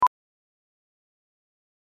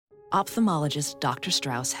Ophthalmologist Dr.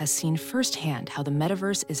 Strauss has seen firsthand how the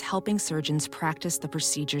metaverse is helping surgeons practice the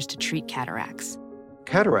procedures to treat cataracts.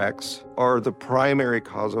 Cataracts are the primary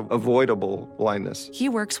cause of avoidable blindness. He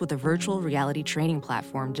works with a virtual reality training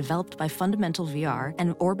platform developed by Fundamental VR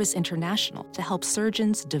and Orbis International to help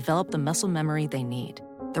surgeons develop the muscle memory they need.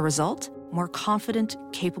 The result? More confident,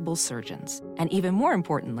 capable surgeons. And even more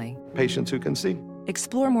importantly, Patients who can see.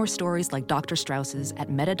 explore more stories like Dr. Strauss's at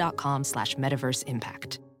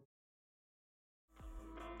meta.com/metaverseimpact.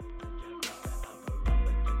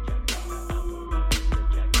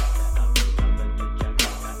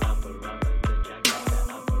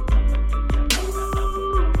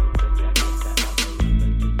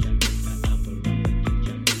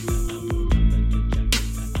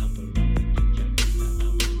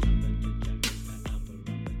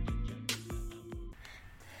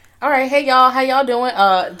 All right, hey y'all, how y'all doing?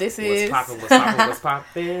 This is What's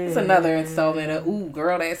poppin'? It's another installment of Ooh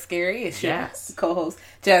Girl That's Scary. It's your co-host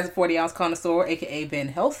Jazz 40 Ounce Connoisseur, aka Ben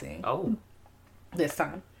Helsing. Oh, this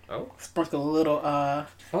time. Oh, sprinkle a little.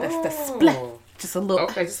 That's the splat. Just a little.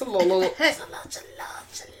 Okay, just a little. Just a little.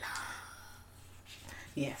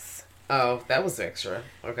 Yes. Oh, that was extra.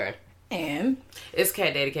 Okay. And it's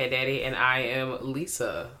Cat Daddy, and I am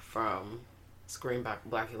Lisa from Scream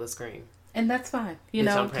Blackula Scream. And that's fine. You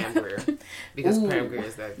know. I'm Pam Grier. Because Pam Grier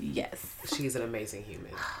is that. Yes. She's an amazing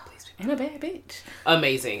human. And a bad bitch.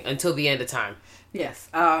 Amazing. Until the end of time. Yes.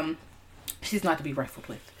 She's not to be rifled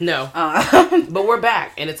with. No. But we're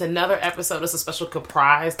back. And it's another episode. It's a special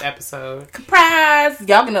comprised episode. Y'all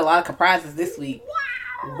getting a lot of comprises this week.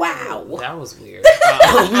 Wow. That was weird.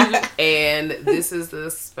 And this is the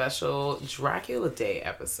special Dracula Day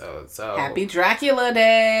episode. So Happy Dracula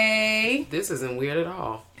Day. This isn't weird at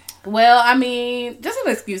all. Well, I mean, just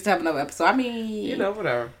an excuse to have another episode. I mean, you know,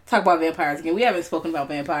 whatever. Talk about vampires again. We haven't spoken about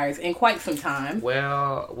vampires in quite some time.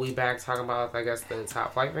 Well, we back talking about, I guess, the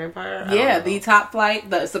top flight vampire? Yeah, the top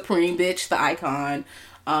flight, the supreme bitch, the icon.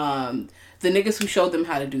 The niggas who showed them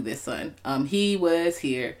how to do this, son. He was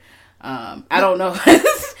here. I don't know.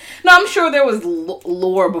 No, I'm sure there was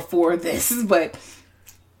lore before this, but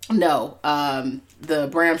no. The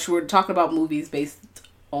Bram Stoker, talking about movies based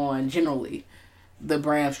on generally the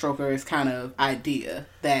Bram Stoker's kind of idea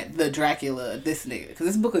that the Dracula, this nigga, because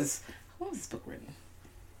this book is, when was this book written?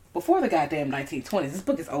 Before the goddamn 1920s. This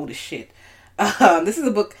book is old as shit. This is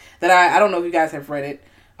a book that I don't know if you guys have read it,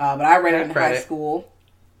 but I read it in high school.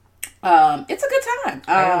 It's a good time.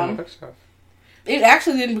 It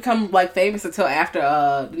actually didn't become like famous until after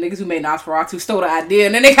the niggas who made Nosferatu stole the idea,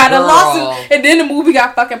 and then they got a lawsuit, and then the movie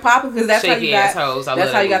got fucking popular because that's how you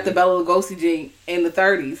got the Bela Lugosi gene in the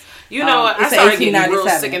 30s. You know what? I started getting real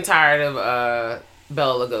sick and tired of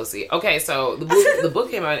Bela Lugosi. Okay, so the book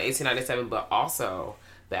came out in 1897, but also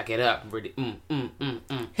back it up.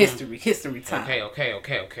 History time.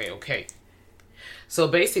 Okay. So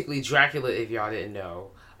basically, Dracula, if y'all didn't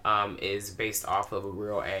know, is based off of a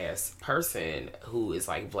real ass person who is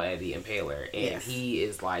like Vlad the Impaler, and he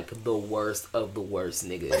is like the worst of the worst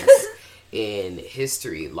niggas in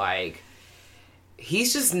history. Like,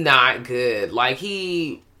 he's just not good. Like,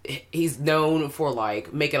 he's known for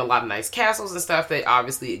like making a lot of nice castles and stuff that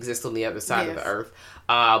obviously exist on the other side of the earth.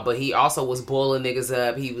 But he also was boiling niggas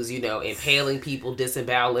up. He was, impaling people,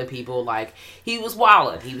 disemboweling people. Like, he was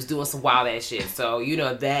wilding. He was doing some wild ass shit. So,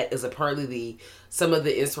 that is apparently some of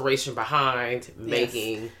the inspiration behind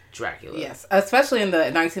making Dracula. Yes, especially in the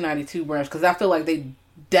 1992 branch, because I feel like they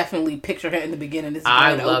definitely picture her in the beginning. This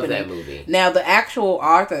I love that movie. Now, the actual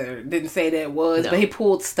author didn't say that it was, but he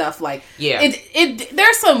pulled stuff like... Yeah.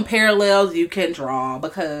 There's some parallels you can draw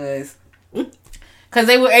because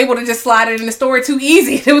they were able to just slide it in the story too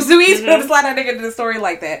easy. It was too easy for them to slide that nigga into the story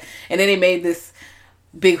like that. And then they made this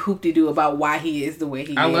big hoop-de-doo about why he is the way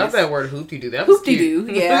he is. I love that word, hoop-de-doo. That was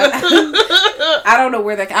hoop-de-doo, yeah. I don't know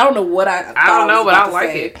where that... I don't know what I don't know, but I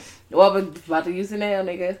like it. Well, I'm about to use it now,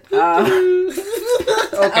 nigga.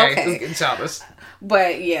 Okay. It's getting childish.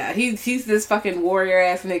 But yeah, he's this fucking warrior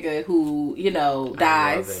ass nigga who, dies. I love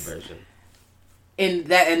that version. And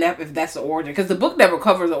that if that's the origin, because the book never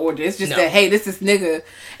covers the origin. It's just that, hey, this nigga, and where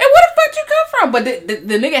the fuck you come from? But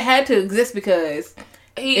the nigga had to exist because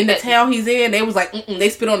in the town he's in, they was like, they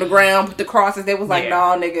spit on the ground, put the crosses. They was like,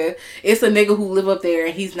 nah, nigga, it's a nigga who live up there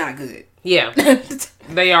and he's not good. Yeah,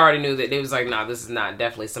 they already knew that. They was like, nah, this is not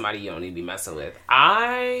definitely somebody you don't need to be messing with.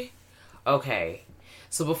 Okay.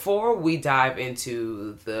 So before we dive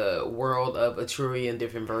into the world of Etrurian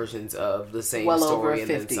different versions of the same story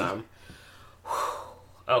and then some.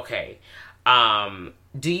 Okay.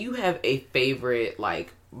 Do you have a favorite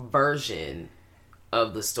like version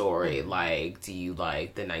of the story? Like, do you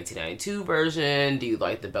like the 1992 version? Do you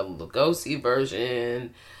like the Bela Lugosi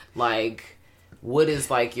version? Like, what is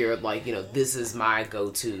like your, like, you know, this is my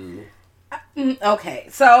go-to? Okay,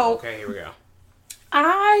 so... Okay, here we go.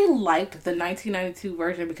 I liked the 1992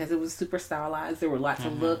 version because it was super stylized. There were lots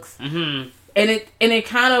of looks. And it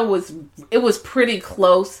kind of was... It was pretty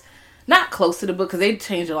close. Not close to the book, because they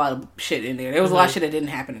changed a lot of shit in there. There was a lot of shit that didn't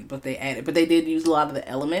happen in the book they added. But they did use a lot of the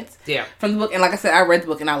elements from the book. And like I said, I read the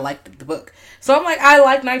book and I liked the book. So I'm like, I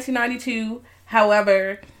like 1992.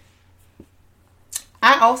 However,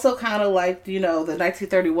 I also kind of liked, you know, the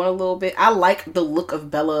 1931 a little bit. I like the look of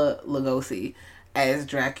Bela Lugosi as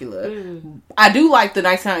Dracula. I do like the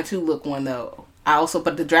 1992 look one, though.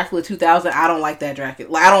 But the Dracula 2000, I don't like that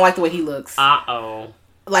Dracula. Like, I don't like the way he looks.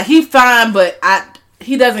 Like, he's fine, but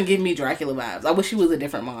he doesn't give me Dracula vibes. I wish he was a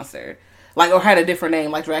different monster. Like, or had a different name,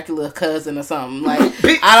 like Dracula's cousin or something. Like,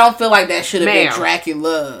 I don't feel like that should have been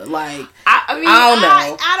Dracula. Like, I mean, I don't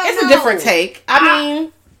know. I don't know. A different take. I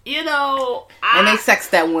mean, you know, and they sexed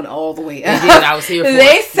that one all the way up. They did. I was here for it.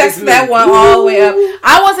 They sexed that one all the way up.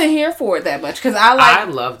 I wasn't here for it that much because I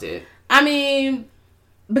loved it. I mean,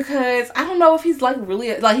 because I don't know if he's like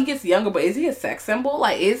really like he gets younger, but is he a sex symbol?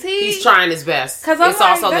 Like, is he? He's trying his best. Because it's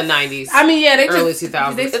like, also the 90s. I mean, yeah, early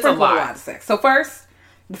 2000s. They sprinkled a lot of sex. So first,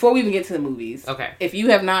 before we even get to the movies, okay, if you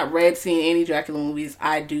have not seen any Dracula movies,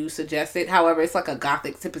 I do suggest it. However, it's like a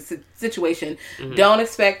gothic type of situation. Don't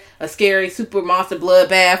expect a scary super monster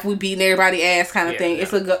bloodbath, we beating everybody ass kind of thing.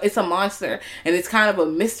 No. It's a monster, and it's kind of a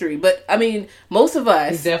mystery. But I mean, most of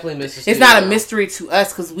us, it's definitely a mystery. It's not a mystery to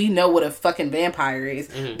us because we know what a fucking vampire is.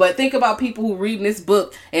 But think about people who reading this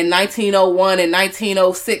book in 1901 and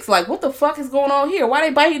 1906. Like, what the fuck is going on here? Why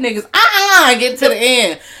they biting niggas? Get to the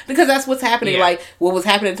end because that's what's happening. Like, what was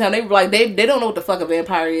happening at the time? They were like, they don't know what the fuck a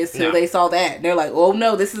vampire is till they saw that. And they're like, oh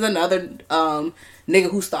no, this is another nigga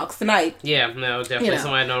who stalks tonight. Yeah, no, definitely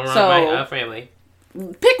somebody don't run my family.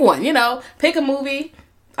 Pick one, pick a movie.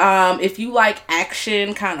 If you like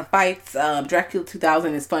action kind of fights, Dracula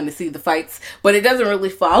 2000 is fun to see the fights, but it doesn't really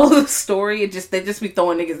follow the story. They just be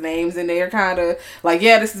throwing niggas' names in there, kind of like,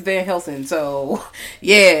 yeah, this is Van Helsing, so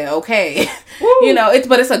yeah, okay,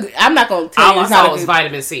 I'm not gonna tell you it's not a good,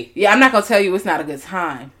 vitamin C. Yeah, I'm not gonna tell you it's not a good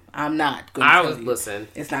time. I'm not going to tell you. Listen.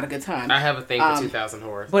 It's not a good time. I have a thing for 2000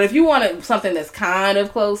 horror. But if you wanted something that's kind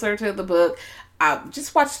of closer to the book,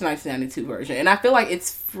 just watch the 1992 version. And I feel like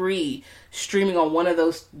it's free streaming on one of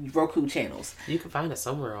those Roku channels. You can find it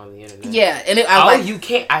somewhere on the internet. Yeah. And you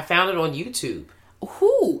can't. I found it on YouTube.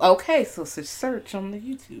 Ooh, okay, so search on the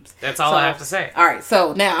YouTubes. That's all I have to say. All right,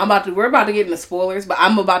 so now we're about to get into spoilers, but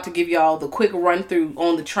I'm about to give y'all the quick run through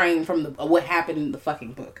on the train from what happened in the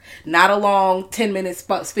fucking book. Not a long 10-minute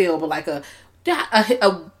spiel, but like a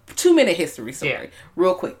 2-minute history story,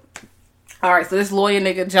 real quick. All right, so this lawyer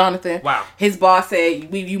nigga Jonathan, wow, his boss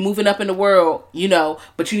said, "You moving up in the world,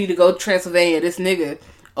 but you need to go to Transylvania. This nigga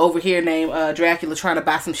over here named Dracula trying to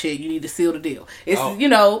buy some shit. You need to seal the deal." It's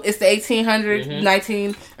it's the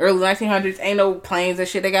 1800s, early 1900s. Ain't no planes and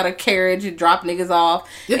shit. They got a carriage and drop niggas off,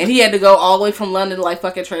 and he had to go all the way from London to like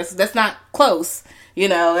fucking Transylvania. That's not close.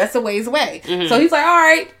 That's a ways away. So he's like, all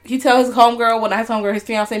right. He tells his homegirl, his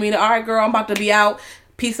fiance meeting, all right, girl, I'm about to be out.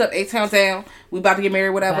 Peace up, 8 town down. We about to get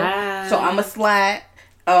married, whatever. Bye. So I'm a slide.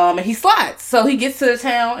 And he slides. So he gets to the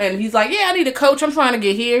town and he's like, yeah, I need a coach. I'm trying to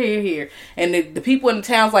get here. And the people in the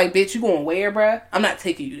town's like, bitch, you going where, bruh? I'm not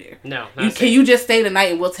taking you there. No. Can you just stay the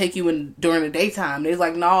night and we'll take you in during the daytime? They're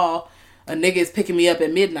like, nah, a nigga is picking me up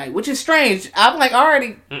at midnight, which is strange. I'm like,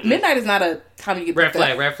 already, midnight is not a time you get red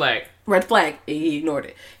flag. Red flag. And he ignored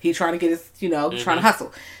it. He trying to get his, trying to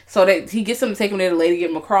hustle. So he gets him to take him there. The lady get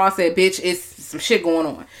him across. Said, bitch, it's some shit going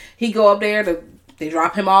on. He go up there. They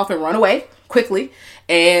drop him off and run away quickly.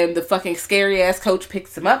 And the fucking scary ass coach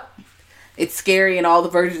picks him up. It's scary in all the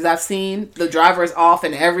versions I've seen. The driver is off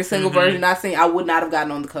in every single version I've seen. I would not have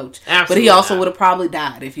gotten on the coach. Absolutely, but he also would have probably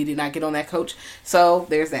died if he did not get on that coach. So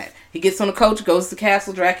there's that. He gets on the coach, goes to the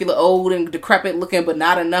castle. Dracula old and decrepit looking, but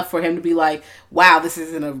not enough for him to be like, wow, this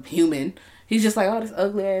isn't a human. He's just like, oh, this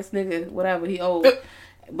ugly ass nigga, whatever, he old.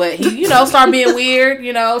 But he, start being weird,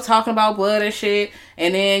 talking about blood and shit.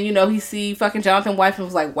 And then, he see fucking Jonathan's wife and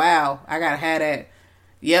was like, wow, I gotta have that.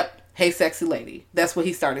 Yep. Hey, sexy lady. That's what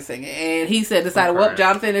he started singing. And he decided, well,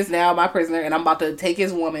 Jonathan is now my prisoner and I'm about to take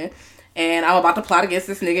his woman and I'm about to plot against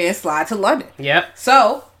this nigga and slide to London. Yep.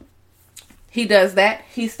 So, He does that.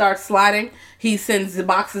 He starts sliding. He sends the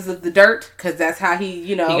boxes of the dirt because that's how he,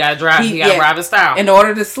 he got to drive. He got to drive his style. In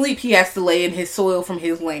order to sleep, he has to lay in his soil from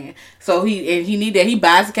his land. So he need that. He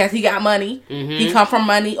buys the cats. He got money. Mm-hmm. He come from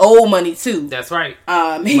money, old money too. That's right.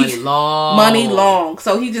 Money long.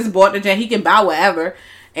 So he just bought the gen. He can buy whatever,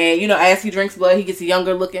 and as he drinks blood, he gets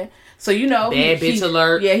younger looking. So bad bitch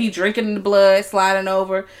alert. Yeah, he drinking the blood, sliding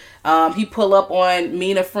over. He pull up on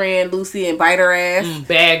Mina friend Lucy and bite her ass.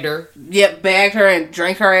 Bagged her. Yep, bagged her and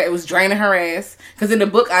drank her. It was draining her ass. Because in the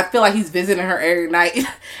book, I feel like he's visiting her every night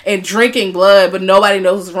and drinking blood, but nobody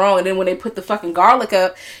knows what's wrong. And then when they put the fucking garlic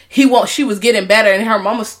up, she was getting better, and her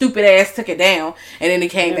mama's stupid ass took it down, and then he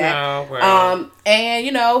came back. Right.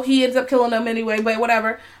 And he ends up killing them anyway, but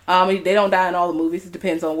whatever. They don't die in all the movies. It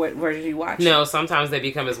depends on what version you watch. No, sometimes they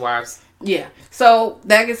become his wives. Yeah. So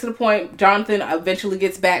that gets to the point. Jonathan eventually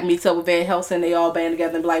gets back, meets up with Van Helsing. They all band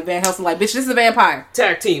together and be like, Van Helsing, like, bitch, this is a vampire.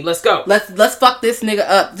 Tag team, let's go. Let's fuck this nigga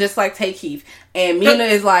up, just like Take Keith. And Mina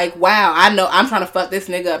is like, wow, I know, I'm trying to fuck this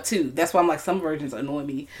nigga up too. That's why I'm like, some versions annoy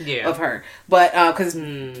me of her. But, because,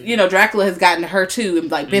 Dracula has gotten to her too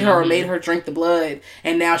and like bit her or made her drink the blood.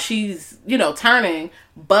 And now she's, turning,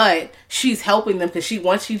 but she's helping them because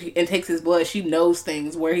once she takes his blood, she knows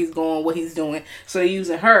things, where he's going, what he's doing. So they're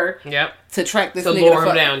using her to track this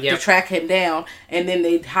nigga to track him down. And then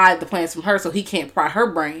they hide the plans from her so he can't pry her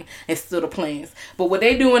brain and steal the plans. But what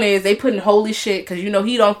they doing is they putting holy shit because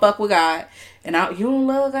he don't fuck with God. And you don't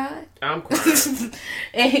love God? I'm crying.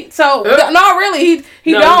 And no, really,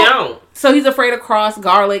 he don't. So he's afraid to cross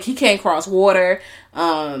garlic. He can't cross water.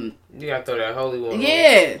 You gotta throw that holy water.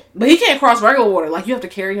 Yeah, but he can't cross regular water. Like, you have to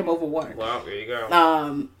carry him over water. Well, there you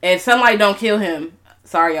go. And sunlight don't kill him.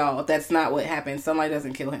 Sorry, y'all. That's not what happens. Sunlight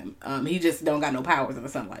doesn't kill him. He just don't got no powers in the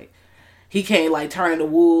sunlight. He can't, like, turn into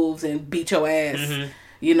wolves and beat your ass. Mm-hmm.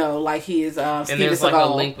 Like he is and there's like a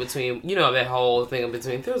link between, that whole thing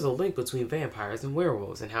between, there's a link between vampires and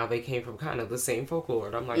werewolves and how they came from kind of the same folklore.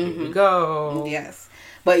 And I'm like, here we go. Yes.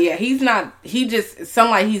 But yeah,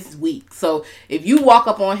 sunlight, he's weak. So if you walk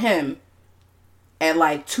up on him at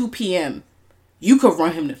like 2 p.m., you could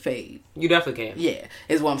run him to fade. You definitely can. Yeah,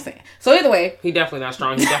 is what I'm saying. So either way. He definitely not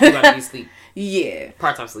strong. He definitely got to be asleep. Yeah.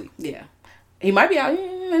 Part-time sleep. Yeah. He might be out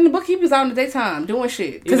in the book. He was out in the daytime doing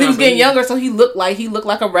shit because he was getting younger, so he looked like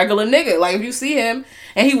a regular nigga. Like, if you see him,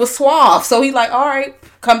 and he was suave, so he like, all right,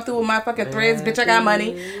 come through with my fucking threads, bitch. I got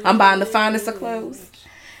money. I'm buying the finest of clothes.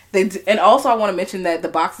 And also, I want to mention that the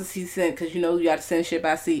boxes he sent, because you got to send shit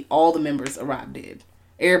by sea. All the members arrived dead.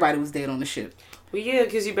 Everybody was dead on the ship. Well, yeah,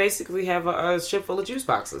 because you basically have a ship full of juice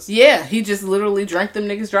boxes. Yeah, he just literally drank them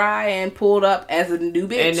niggas dry and pulled up as a new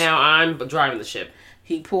bitch. And now I'm driving the ship.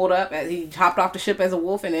 He pulled up, he hopped off the ship as a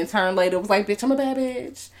wolf, and then turned later was like, bitch, I'm a bad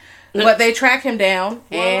bitch. But they track him down,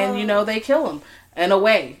 and, they kill him. In a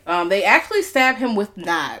way. They actually stab him with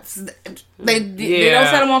knives. They don't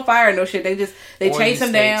set him on fire or no shit. They chase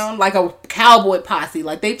him down like a cowboy posse.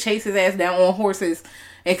 Like, they chase his ass down on horses,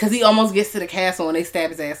 and because he almost gets to the castle, and they stab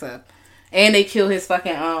his ass up. And they kill his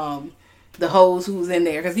fucking, the hoes who's in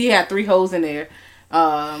there, because he had 3 hoes in there.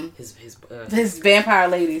 His vampire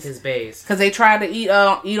ladies, his baes, because they tried to eat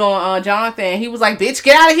on Jonathan. He was like, "Bitch,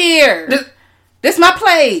 get out of here! This my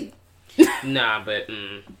plate." Nah, but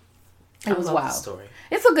it was wild. Story.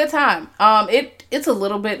 It's a good time. It's a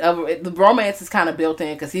little bit of the romance is kind of built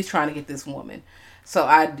in because he's trying to get this woman. So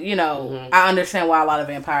I understand why a lot of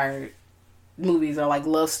vampire movies are like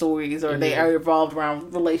love stories, or they are revolved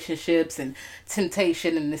around relationships and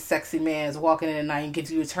temptation, and this sexy man is walking in the night and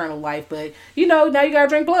gives you eternal life, but now you gotta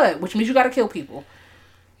drink blood, which means you gotta kill people.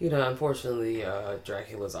 Unfortunately,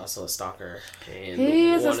 Dracula's also a stalker. And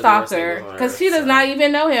he is a stalker because he does not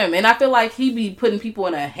even know him, and I feel like he be putting people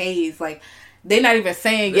in a haze. Like, they're not even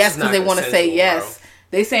saying yes because they want to say yes. Bro.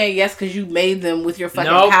 They saying yes because you made them with your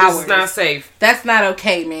fucking powers. This is not safe. That's not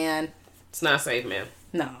okay, man. It's not safe, man.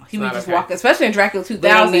 No, he would just walk, especially in Dracula 2000. They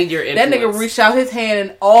don't need your influence. That nigga reached out his hand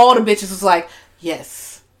and all the bitches was like,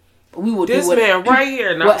 yes, we will this do man right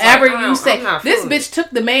here. Whatever you say. This bitch took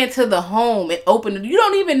the man to the home and opened it. You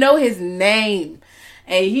don't even know his name.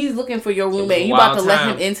 And he's looking for your roommate. You about to let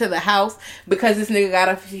him into the house because this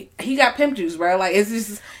nigga he got pimp juice, bro. Like,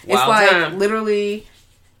 it's literally,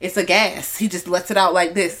 it's a gas. He just lets it out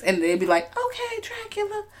like this. And they'd be like, okay,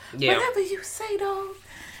 Dracula, whatever you say, dog.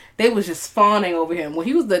 They was just fawning over him. When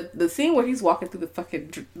he was the scene where he's walking through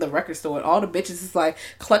the record store, and all the bitches is like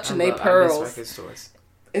clutching their pearls. I miss record stores.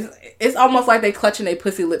 It's almost like they clutching their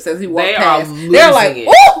pussy lips as he walks past. They're like,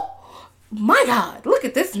 oh my God, look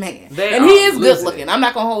at this man. And he is good looking. I'm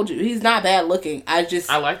not gonna hold you. He's not bad looking. I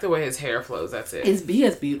like the way his hair flows. That's it. He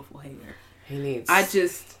has beautiful hair. He needs.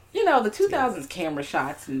 you know, the 2000s camera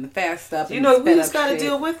shots and the fast stuff. You and know, the we sped just up gotta shit.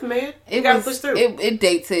 deal with, man. It gotta was, push through. It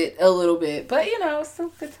dates it a little bit, but you know, it's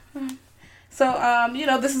still good time. So, you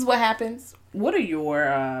know, this is what happens. What are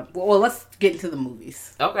your, well, let's get into the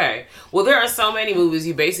movies. Okay. Well, there are so many movies.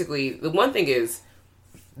 The one thing is,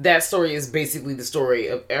 that story is basically the story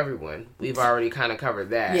of everyone. We've already kind of covered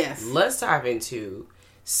that. Yes. Let's dive into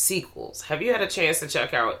sequels. Have you had a chance to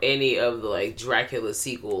check out any of the, like, Dracula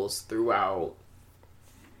sequels throughout,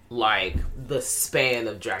 like, the span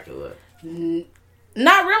of Dracula?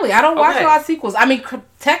 Not really. I don't watch a lot of sequels. I mean,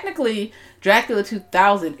 technically, Dracula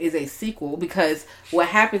 2000 is a sequel because what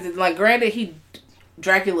happens is, like, granted,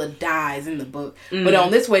 Dracula dies in the book, but on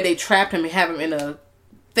this way they trapped him and have him in a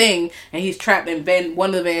thing, and he's trapped in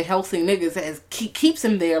one of the Van Helsing niggas keeps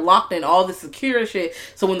him there locked in all the secure shit.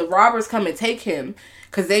 So when the robbers come and take him,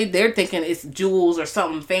 because they're thinking it's jewels or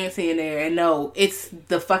something fancy in there, and no, it's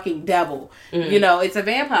the fucking devil. You know, it's a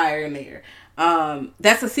vampire in there.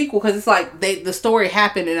 That's a sequel because it's like the story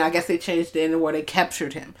happened, and I guess they changed it into where they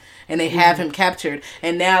captured him, and they have him captured,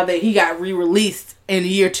 and now that he got re-released in the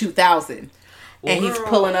year 2000, and he's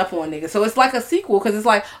pulling up on niggas. So it's like a sequel because it's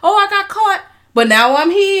like, oh, I got caught, but now I'm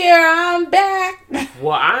here, I'm back.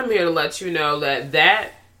 Well, I'm here to let you know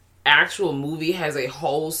that actual movie has a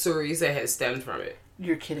whole series that has stemmed from it.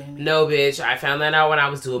 You're kidding me. No, bitch. I found that out when I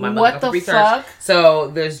was doing my research. Fuck? So,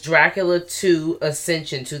 there's Dracula 2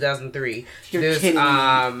 Ascension 2003. You're kidding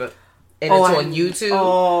me. And it's on YouTube.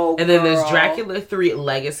 Oh, and then there's girl. Dracula 3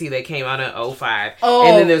 Legacy that came out in 2005. Oh.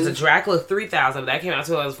 And then there's a Dracula 3000 that came out in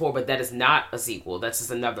 2004, but that is not a sequel. That's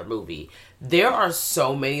just another movie. There are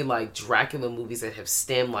so many, like, Dracula movies that have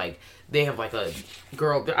stemmed, like, they have, like, a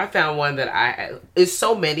girl. I found one that it's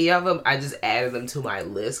so many of them, I just added them to my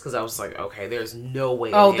list because I was like, okay, there's no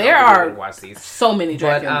way there are to watch these. So many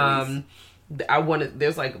Dracula movies.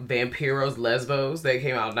 There's, like, Vampiros Lesbos that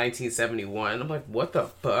came out in 1971. I'm like, what the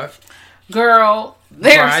fuck? Girl,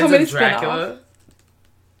 there are so many Dracula.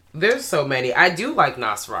 There's so many. I do like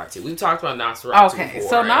Nosferatu. We've talked about Nosferatu before.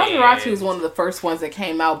 So Nosferatu is one of the first ones that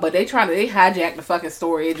came out, but they hijacked the fucking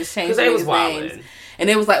story. It just changed his names. And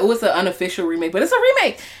it was like, it was an unofficial remake, but it's a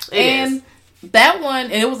remake. That one,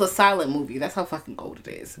 and it was a silent movie. That's how fucking old it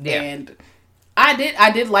is. Yeah. And I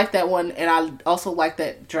did like that one, and I also like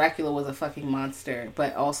that Dracula was a fucking monster,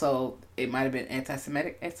 but also it might have been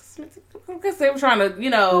anti-Semitic, because they were trying to, you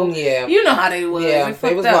know, you know how they was. Yeah,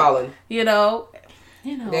 they was wilding. You know.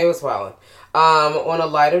 They was wilding. On a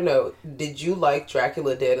lighter note, did you like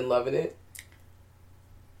Dracula Dead and Loving It?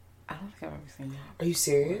 I don't think I've ever seen that. Are you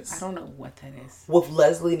serious? I don't know what that is. With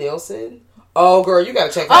Leslie Nielsen? Oh, girl, you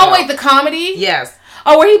gotta check that out. Oh, wait, the comedy? Yes.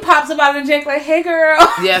 Oh, where he pops up out of the jank like, hey, girl.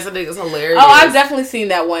 Yes, I think it's hilarious. Oh, I've definitely seen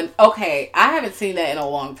that one. Okay, I haven't seen that in a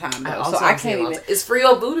long time, though, so I can't even... It's free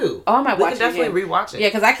on Voodoo. Oh, I might watch it definitely rewatch it. Yeah,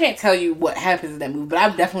 because I can't tell you what happens in that movie, but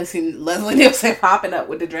I've definitely seen Leslie Nielsen popping up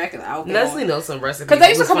with the Dracula. Leslie Nielsen recipe. Because they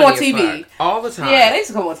used to come on TV. All the time. Yeah, they used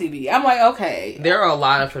to come on TV. I'm like, okay. There are a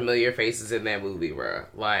lot of familiar faces in that movie, bro.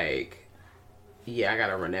 Like, yeah, I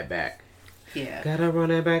gotta run that back. Yeah. Gotta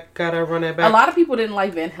run it back. A lot of people didn't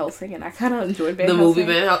like Van Helsing, and I kind of enjoyed Van Helsing. The movie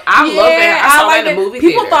Van Helsing. I love Van Helsing. I saw that in the movie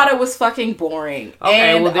theater. People thought it was fucking boring.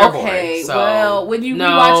 Okay, and, well, they're boring. So, well, when you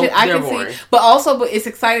rewatch it, I can boring. see. But it's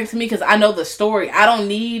exciting to me because I know the story. I don't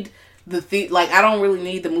need I don't really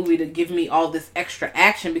need the movie to give me all this extra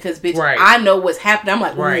action because, bitch, I know what's happening. I'm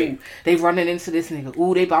like, ooh, they running into this nigga.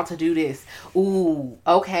 Ooh, they about to do this. Ooh,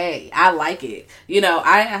 okay, I like it. You know,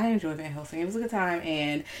 I enjoyed Van Helsing. It was a good time,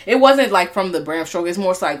 and it wasn't like from the Bram Stoker. It's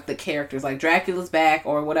more so like the characters, like Dracula's back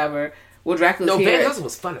or whatever. Well, Dracula's here. Van Helsing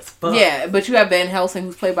was fun as fuck. Yeah, but you have Van Helsing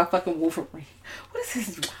who's played by fucking Wolverine. What is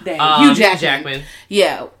his name? Hugh Jackman.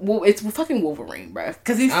 Yeah, well, it's fucking Wolverine, bro.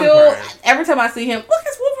 Because he's still, every time I see him, look,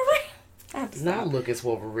 it's Wolverine. Not look, it's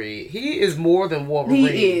Wolverine. He is more than Wolverine.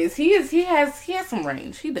 He is. He has some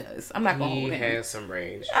range. He does. I'm not gonna hold him. He has some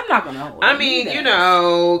range. I'm not gonna hold him. I mean, you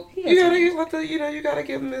know, you gotta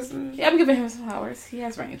give him his. Yeah, I'm giving him some flowers. He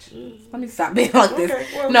has range. Let me stop being like this.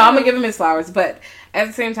 Well, no, I'm gonna give him his flowers. But at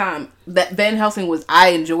the same time, that Van Helsing I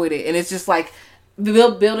enjoyed it, and it's just like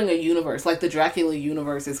building a universe, like the Dracula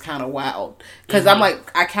universe is kind of wild because I'm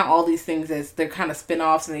like, I count all these things as they're kind of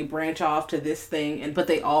spin-offs and they branch off to this thing, but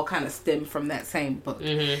they all kind of stem from that same book.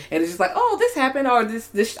 And it's just like, oh, this happened, or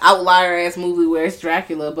this outlier ass movie where it's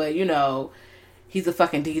Dracula, but you know, he's a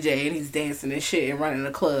fucking DJ and he's dancing and shit and running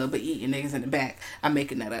a club but eating niggas in the back. I'm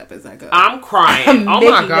making that up as I go. I'm crying. Oh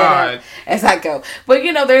my god. As I go. But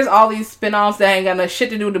you know, there's all these spin-offs that ain't got no shit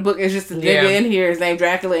to do with the book. It's just a nigga in here is named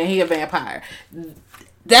Dracula and he a vampire.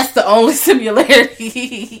 That's the only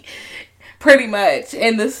similarity pretty much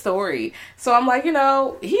in this story. So I'm like, you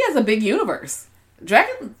know, he has a big universe.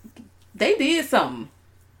 Dracula they did something.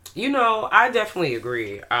 You know, I definitely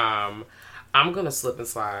agree. I'm gonna slip and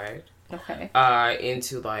slide. Okay.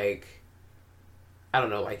 Into like, I don't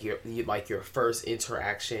know, like your first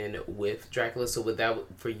interaction with Dracula. So with that,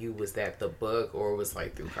 for you, was that the book, or was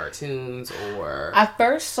like through cartoons, or? I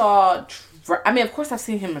first saw. I mean, of course, I've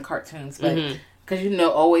seen him in cartoons, but because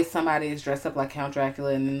always somebody is dressed up like Count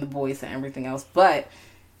Dracula and then the voice and everything else. But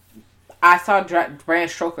I saw Bram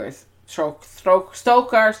Stoker's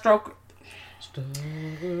Stoker.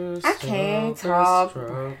 I can't talk.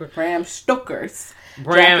 Bram Stoker's.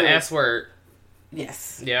 Bram S word.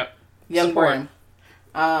 Yes. Yep. Young Bram.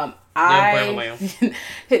 Bram that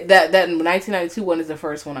 1992 one is the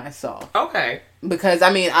first one I saw. Okay. Because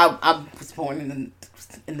I mean I was born in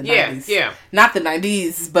the 90s. Yeah. Not the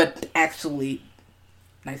 90s, but actually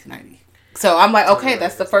 1990. So I'm like, okay,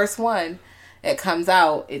 that's the first one. It comes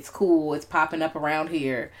out. It's cool. It's popping up around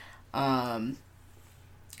here. I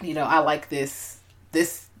like this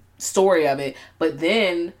story of it. But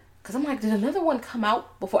then, because I'm like, did another one come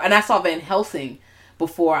out before? And I saw Van Helsing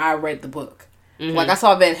before I read the book. Mm-hmm. Like, I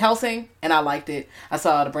saw Van Helsing, and I liked it. I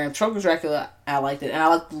saw the Bram Stoker's Dracula, I liked it. And I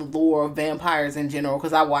like the lore of vampires in general,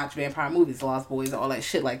 because I watch vampire movies, Lost Boys, all that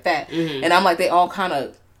shit like that. Mm-hmm. And I'm like, they all kind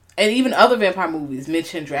of... And even other vampire movies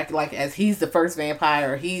mention Dracula, like, as he's the first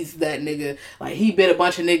vampire, he's that nigga. Like, he bit a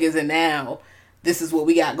bunch of niggas, and now this is what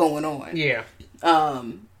we got going on. Yeah.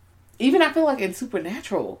 Even I feel like in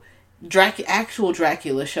Supernatural, actual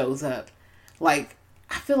Dracula shows up. Like,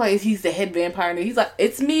 I feel like he's the head vampire, and he's like,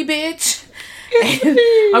 "It's me, bitch." And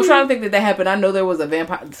I'm trying to think that happened. I know there was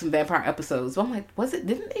some vampire episodes, but I'm like,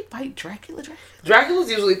 didn't they fight Dracula? Dracula's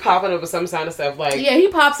usually popping up with some kind of stuff like... Yeah, he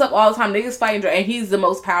pops up all the time. Niggas fighting Dracula, and he's the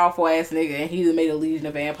most powerful ass nigga, and he's made a legion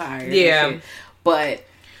of vampires. Yeah. But...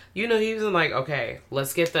 he was in like, okay,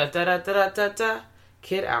 let's get the da-da-da-da-da-da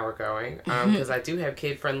kid hour going. Because I do have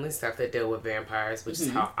kid-friendly stuff that deal with vampires, which is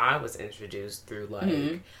how I was introduced through,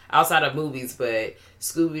 like, outside of movies, but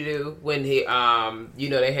Scooby-Doo, when he,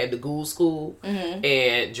 they had the ghoul school,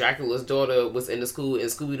 and Dracula's daughter was in the school, and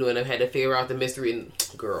Scooby-Doo and them had to figure out the mystery, and,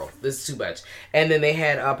 girl, this is too much. And then they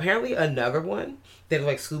had, apparently, another one that was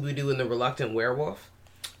like Scooby-Doo and the Reluctant Werewolf.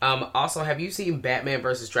 Also, have you seen Batman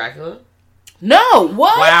vs. Dracula? No,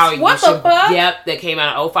 what? Wow, what the fuck? Yep, that came out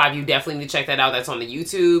in 2005. You definitely need to check that out. That's on the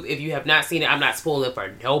YouTube. If you have not seen it, I'm not spoiling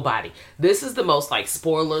for nobody. This is the most, like,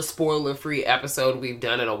 spoiler-free episode we've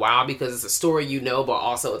done in a while, because it's a story but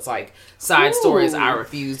also it's, like, side stories I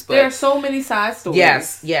refuse. But there are so many side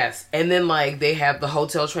stories. Yes. And then, like, they have the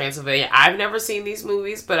Hotel Transylvania. I've never seen these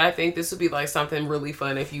movies, but I think this would be, like, something really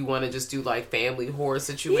fun if you want to just do, like, family horror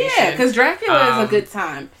situation. Yeah, because Dracula is a good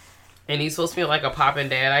time. And he's supposed to be like a poppin'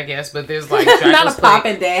 dad, I guess. But there's like Dracula's not a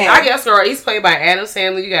poppin' dad. I guess, or he's played by Adam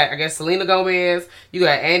Sandler. You got, I guess, Selena Gomez. You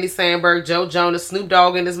got Andy Samberg, Joe Jonas, Snoop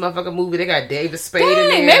Dogg in this motherfucking movie. They got David Spade in there.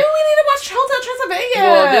 Maybe we need to watch Hotel Transylvania.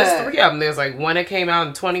 Well, there's 3 of them. There's like one that came out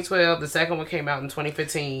in 2012. The second one came out in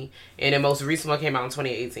 2015, and the most recent one came out in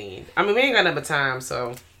 2018. I mean, we ain't got enough time,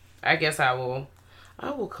 so I guess I will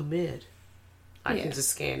commit. I can just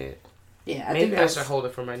scan it. Yeah, maybe I should hold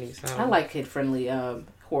it for my niece. I like kid friendly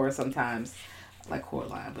horror sometimes. Like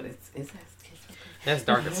Coraline, but it's that's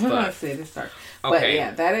dark as fuck. I said it's dark. Okay. But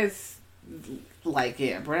yeah, that is like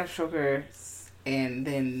Bram Stoker, and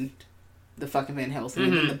then the fucking Van Helsing,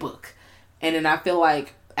 and then the book, and then I feel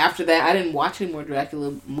like after that I didn't watch any more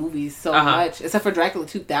Dracula movies so much, except for Dracula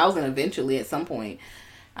 2000. Eventually, at some point,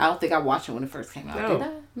 I don't think I watched it when it first came out. No. Did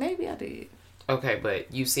I? Maybe I did. Okay,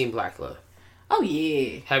 but you've seen Blackula. Oh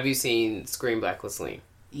yeah. Have you seen Scream Blackula Sling?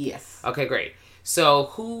 Yes. Okay, great.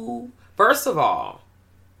 So first of all,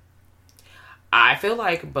 I feel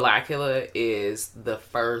like Blackula is the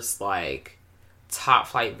first, like, top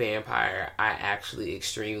flight vampire I actually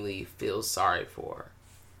extremely feel sorry for.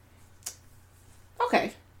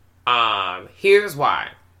 Okay. Here's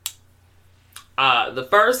why. The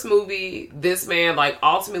first movie, this man, like,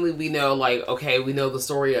 ultimately we know, like, okay, we know the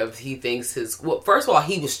story of he thinks first of all,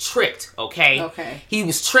 he was tricked, okay? Okay. He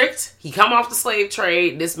was tricked. He come off the slave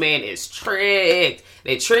trade. This man is tricked.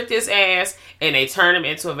 They tricked his ass, and they turned him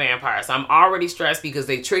into a vampire. So I'm already stressed because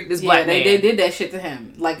they tricked this black man. They did that shit to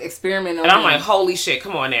him. Like, experiment on him. And I'm like, holy shit,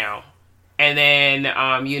 come on now. And then,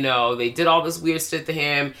 they did all this weird shit to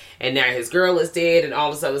him, and now his girl is dead, and all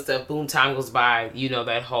this other stuff. Boom, time goes by.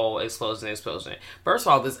 That whole explosion. First of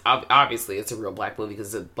all, this obviously it's a real black movie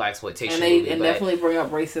because it's a blaxploitation movie. And definitely bring up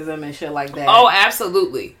racism and shit like that. Oh,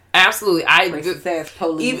 absolutely. Racist ass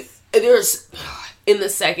police. There's in the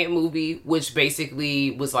second movie, which basically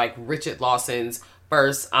was like Richard Lawson's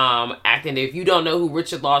first acting. If you don't know who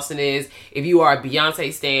Richard Lawson is, if you are a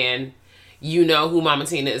Beyonce stan, you know who Mama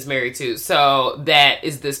Tina is married to. So that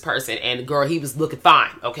is this person. And girl, he was looking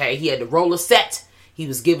fine. Okay. He had the roller set. He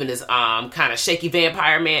was given his kind of shaky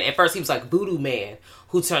vampire man. At first he was like voodoo man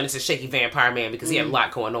who turned into shaky vampire man because he had a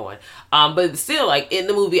lot going on. But still, like in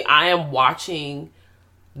the movie, I am watching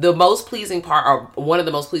the most pleasing part, or one of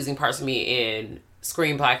the most pleasing parts of me in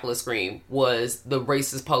Blackula Scream was the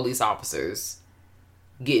racist police officers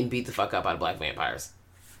getting beat the fuck up by the black vampires.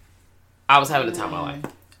 I was having the time of my life.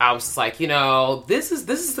 I was just like, you know, this is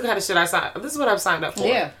the kind of shit this is what I've signed up for.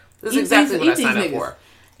 Yeah. This is exactly what I signed up for.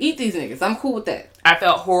 Eat these niggas. I'm cool with that. I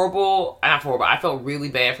felt horrible. Not horrible. I felt really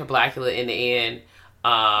bad for Blackula in the end.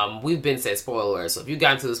 We've been said spoiler alert, so if you've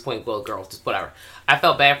gotten to this point, well, girl, just whatever. I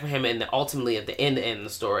felt bad for him, and ultimately at the end of the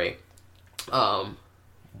story, after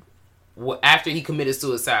he committed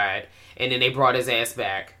suicide, and then they brought his ass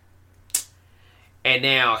back, and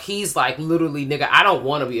now he's like, literally, nigga, I don't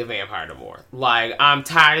want to be a vampire no more. Like, I'm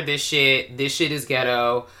tired of this shit. This shit is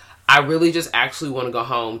ghetto. I really just actually want to go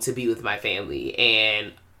home to be with my family.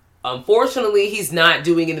 And unfortunately, he's not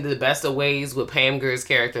doing it in the best of ways with Pam Grier's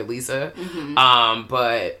character, Lisa. Mm-hmm.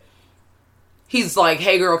 But he's like,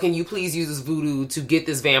 hey, girl, can you please use this voodoo to get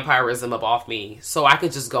this vampirism up off me so I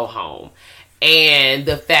could just go home? And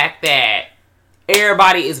the fact that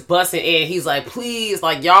everybody is busting in, he's like, please,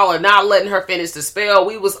 like, y'all are not letting her finish the spell.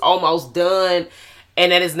 We was almost done.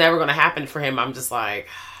 And that is never going to happen for him. I'm just like,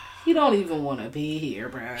 he don't even want to be here,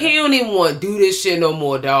 bro. He don't even want to do this shit no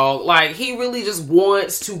more, dog. Like, he really just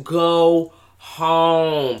wants to go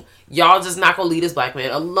home. Y'all just not going to leave this black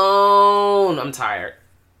man alone. I'm tired.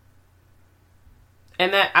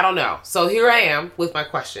 And that, I don't know. So here I am with my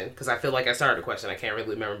question, because I feel like I started the question. I can't really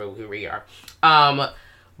remember who we are.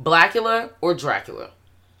 Blackula or Dracula?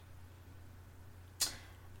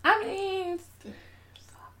 I mean, fuck.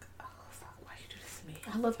 Why you do this to me?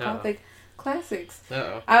 I love gothic classics.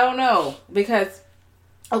 I don't know, because,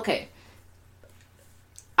 okay,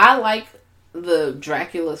 I like the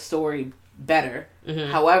Dracula story better.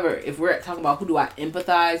 Mm-hmm. However, if we're talking about who do I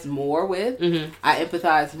empathize more with, mm-hmm. I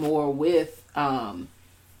empathize more with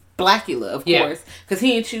Blackula, of course, because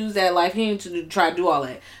he didn't choose that life. He didn't try to do all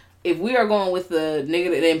that. If we are going with the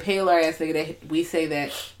nigga, the impaler ass nigga that we say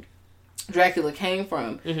that Dracula came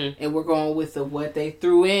from, mm-hmm. and we're going with what they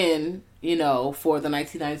threw in, you know, for the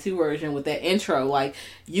 1992 version with that intro, like,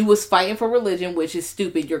 you was fighting for religion, which is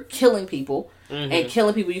stupid. You're killing people, mm-hmm. and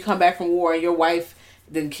killing people. You come back from war and your wife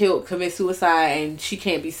then commit suicide, and she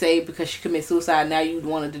can't be saved because she commit suicide. Now you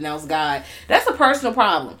want to denounce God. That's a personal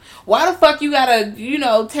problem. Why the fuck you gotta, you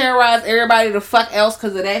know, terrorize everybody the fuck else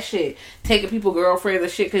because of that shit? Taking people girlfriends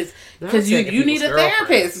and shit because you need a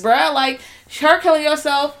therapist, bruh. Like, her killing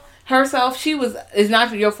herself, is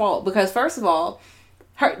not your fault, because first of all,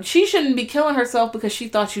 she shouldn't be killing herself because she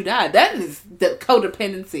thought you died. That is the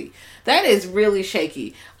codependency. That is really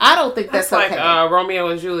shaky. I don't think that's okay. Like Romeo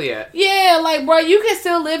and Juliet. Yeah, like, bro, you can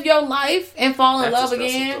still live your life and fall in love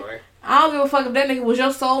again. Story. I don't give a fuck if that nigga was your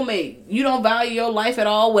soulmate. You don't value your life at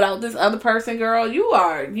all without this other person, girl.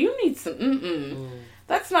 You need some,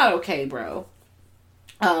 That's not okay, bro.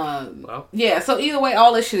 Yeah, so either way,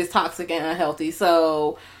 all this shit is toxic and unhealthy.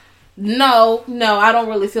 So, no, I don't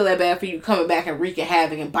really feel that bad for you coming back and wreaking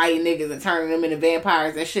havoc and biting niggas and turning them into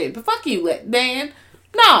vampires and shit. But fuck you, Dan.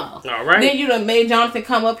 No. All right. Then you done made Jonathan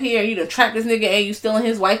come up here and you done trapped this nigga and you stealing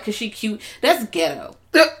his wife because she cute. That's ghetto.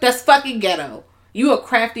 That's fucking ghetto. You a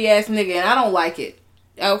crafty ass nigga and I don't like it.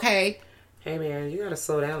 Okay? Hey man, you gotta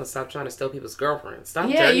slow down and stop trying to steal people's girlfriends. Stop.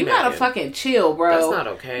 Yeah, you gotta fucking chill, bro. That's not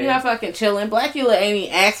okay. You gotta fucking chillin'. Blackula ain't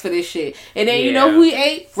even asked for this shit. And then you know who he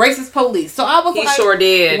ate? Racist police. So I was he sure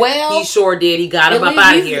did. Well, he sure did. He got him up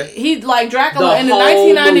out of here. He like Dracula in the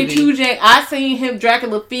 1992 J. I seen him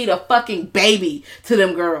Dracula feed a fucking baby to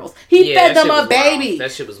them girls. He fed them a baby.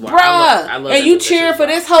 That shit was wild. Bruh. I love and you cheering for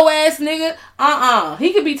this hoe ass nigga?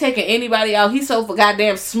 He could be taking anybody out. He's so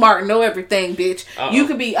goddamn smart and know everything, bitch. You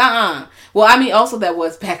could be Well, I mean, also that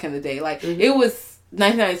was back in the day. Like, it was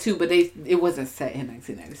 1992, but it wasn't set in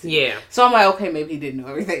 1996. Yeah. So I'm like, okay, maybe he didn't know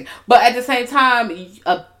everything. But at the same time,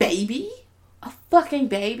 a fucking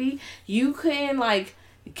baby, you couldn't, like,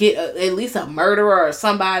 get at least a murderer or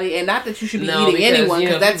somebody, and not that you should be eating anyone,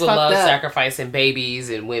 because that's fucked up. Sacrificing babies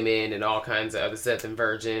and women and all kinds of other stuff, and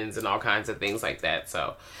virgins and all kinds of things like that.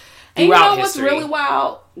 So, and you know what's really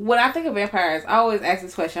wild? When I think of vampires, I always ask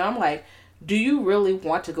this question. I'm like, do you really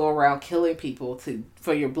want to go around killing people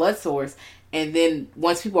for your blood source, and then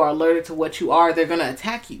once people are alerted to what you are, they're going to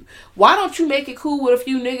attack you? Why don't you make it cool with a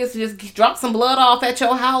few niggas to just drop some blood off at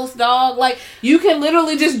your house, dog? Like, you can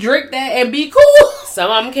literally just drink that and be cool. Some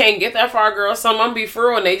of them can't get that far, girl. Some of them be for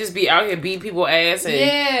real and they just be out here beating people ass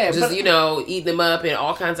and just, eating them up and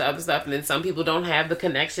all kinds of other stuff. And then some people don't have the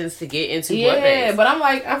connections to get into blood baths. Yeah, but I'm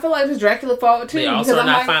like, I feel like it's Dracula fault too. They also are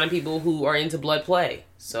not finding people who are into blood play.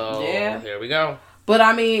 So, here we go. But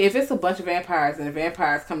I mean, if it's a bunch of vampires and the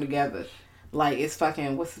vampires come together, like it's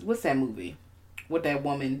fucking, what's that movie? With that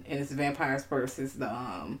woman and it's vampires versus the,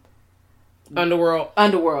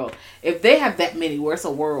 Underworld. If they have that many, where it's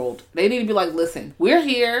a world, they need to be like, listen, we're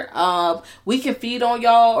here. We can feed on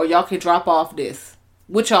y'all, or y'all can drop off this.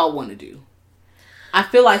 What y'all want to do? I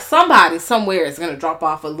feel like somebody somewhere is gonna drop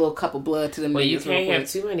off a little cup of blood to them. Well, you can't have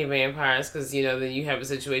too many vampires because then you have a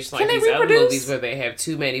situation like these other movies where they have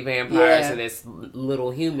too many vampires and it's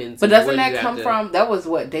little humans. But doesn't that come from? That was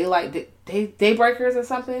what Daybreakers or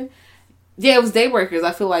something. Yeah, it was Daybreakers.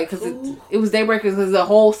 I feel like because it was Daybreakers because the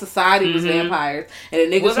whole society was vampires, and the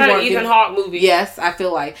niggas was that an Ethan Hawke movie? Yes, I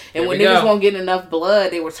feel like, and when niggas won't get enough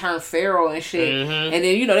blood, they would turn feral and shit. And then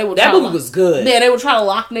they would that movie was good. Yeah, they would try to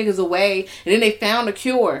lock niggas away, and then they found a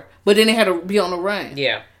cure, but then they had to be on the run.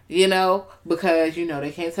 Yeah, because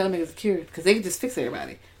they can't tell niggas a cure because they can just fix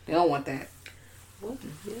everybody. They don't want that. Well,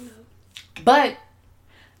 but.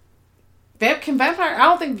 Can vampire? I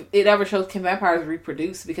don't think it ever shows can vampires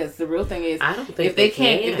reproduce because the real thing is I don't think if they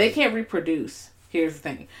can't reproduce. Here's the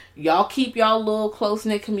thing: y'all keep y'all little close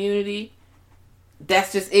knit community.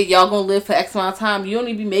 That's just it. Y'all gonna live for X amount of time. You don't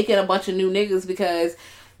need to be making a bunch of new niggas because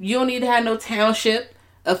you don't need to have no township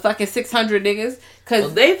of fucking 600 niggas.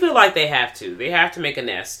 Because they feel like they have to. They have to make a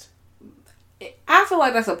nest. I feel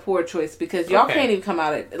like that's a poor choice because y'all can't even come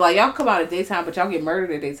out y'all come out at daytime, but y'all get murdered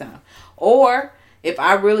at daytime, or. If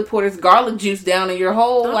I really pour this garlic juice down in your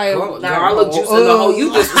hole, garlic juice in the hole,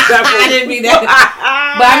 you just I didn't mean that.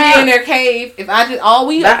 But I mean in their cave. If I just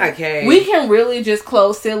not a cave, we can really just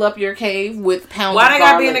seal up your cave with pounds. Why of garlic. Why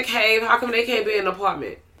they gotta be in a cave? How come they can't be in an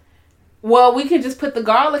apartment? Well, we can just put the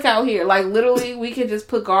garlic out here. Like literally, we can just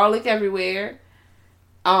put garlic everywhere.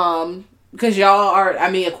 Because y'all are.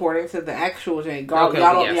 I mean, according to the actual thing, garlic.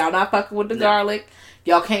 Y'all not fucking with the garlic.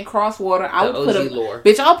 Y'all can't cross water. I would put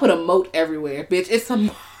bitch. I'll put a moat everywhere, bitch. It's a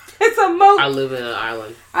moat. I live in an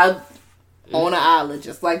island. On an island,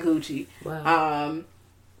 just like Gucci. Wow.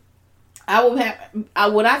 I would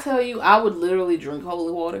have. Would I tell you? I would literally drink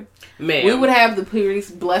holy water. Man, we would have the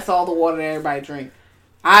priest bless all the water that everybody drink.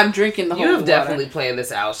 I'm drinking the holy water. You've definitely planned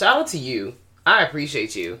this out. Shout out to you. I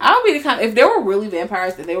appreciate you. I'll be the kind. If there were really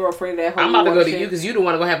vampires that they were afraid of that holy water, I'm about to go to you because you don't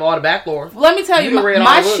want to go have all the back lore. Let me tell you,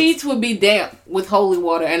 my sheets would be damp with holy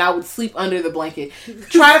water, and I would sleep under the blanket.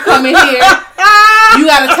 Try to come in here, you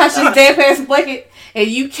gotta touch this damp ass blanket, and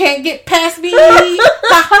you can't get past me. You're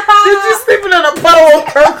just sleeping in a puddle on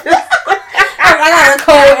purpose. I got a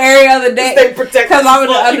cold area of the day because I'm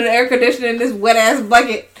under the air conditioning in this wet ass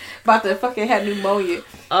blanket. About to fucking have pneumonia.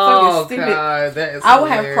 Oh God, that is. I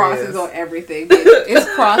would have crosses on everything. It's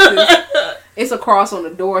crosses. It's a cross on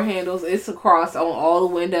the door handles. It's a cross on all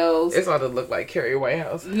the windows. It's all to look like Carrie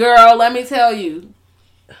Whitehouse. Girl, let me tell you.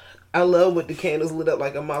 I love when the candles lit up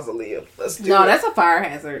like a mausoleum. Let's do it. That's a fire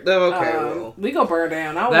hazard. Okay, we gonna burn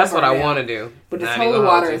down. That's what I want to do. But this holy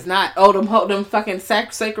water is not. Oh, them fucking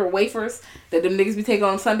sacred wafers that them niggas be taking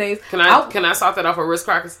on Sundays. Can I salt that off with Ritz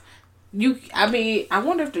crackers? I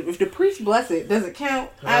wonder if the priest bless it, does it count?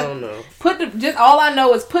 I don't know. All I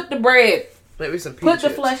know is put the bread, maybe some put the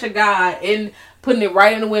flesh of God and putting it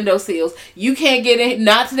right in the window sills. You can't get in,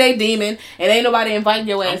 not today, demon, and ain't nobody inviting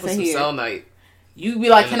your ass in here. Cell night. You be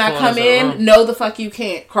like, can I come in? No, the fuck you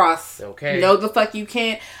can't. Cross. Okay. No, the fuck you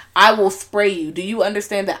can't. I will spray you. Do you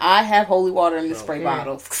understand that I have holy water in the spray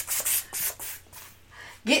bottle?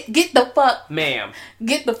 Get the fuck, ma'am.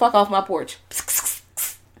 Get the fuck off my porch.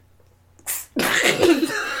 You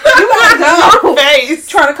gotta go. Face.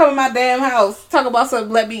 Trying to come in my damn house. Talk about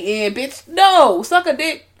something, let me in, bitch. No, suck a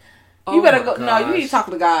dick. You better go. Gosh. No, you need to talk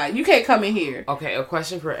to God. You can't come in here. Okay, a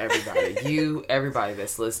question for everybody. Everybody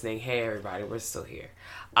that's listening. Hey, everybody, we're still here.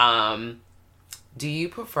 Do you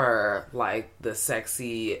prefer like the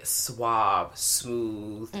sexy, suave,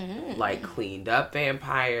 smooth, like cleaned up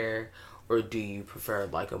vampire, or do you prefer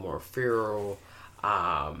like a more feral,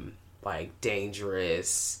 like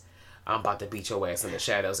dangerous? I'm about to beat your ass in the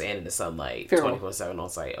shadows and in the sunlight, 24/7 on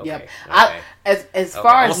site. Okay. Yep. As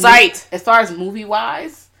far as movie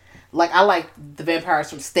wise, like I like the vampires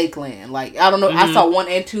from Stakeland. Like I don't know, I saw 1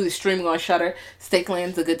 and 2 streaming on Shudder.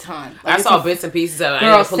 Stakeland's a good time. Like, I saw bits and pieces of it.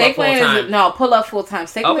 Girl, Stakeland pull up full time.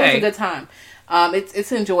 Stakeland's a good time.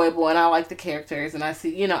 It's enjoyable and I like the characters and I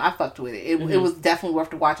see I fucked with it. It was definitely worth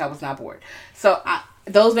the watch. I was not bored. So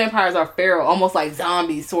those vampires are feral, almost like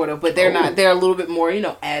zombies, sort of, but they're not. They're a little bit more,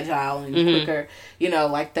 agile and quicker,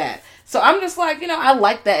 like that. So I'm just like, I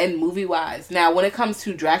like that in movie wise. Now, when it comes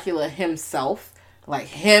to Dracula himself, like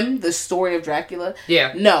him, the story of Dracula,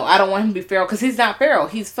 no, I don't want him to be feral because he's not feral.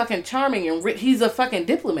 He's fucking charming and he's a fucking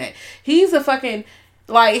diplomat. He's a fucking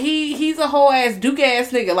he's a whole ass duke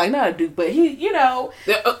ass nigga. Like, not a duke, but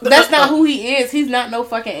that's not who he is. He's not no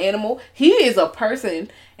fucking animal. He is a person.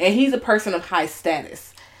 And he's a person of high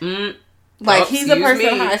status. He's a person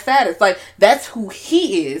of high status. Like, that's who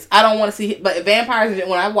he is. I don't want to see... But vampires...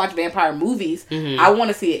 When I watch vampire movies, I want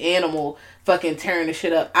to see an animal fucking tearing the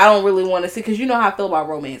shit up. I don't really want to see... Because you know how I feel about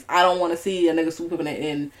romance. I don't want to see a nigga swooping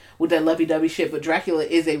in with that lovey-dovey shit. But Dracula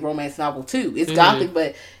is a romance novel, too. It's gothic,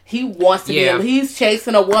 but he wants to be... He's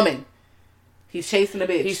chasing a woman. He's chasing a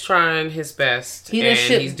bitch. He's trying his best.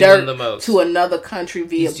 He's doing the most. To another country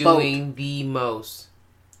via boat. He's doing the most.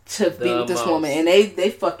 To be with this woman, and they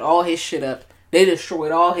fucked all his shit up. They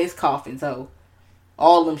destroyed all his coffins,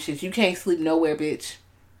 all them shits. You can't sleep nowhere, bitch.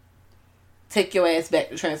 Take your ass back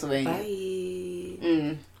to Transylvania.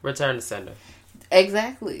 Bye. Return to sender.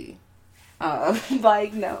 Exactly.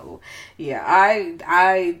 No. Yeah,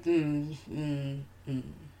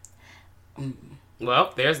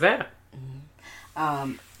 Well, there's that.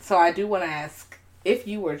 So I do want to ask, if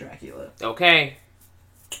you were Dracula. Okay.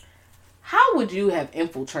 How would you have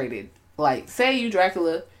infiltrated? Like, say you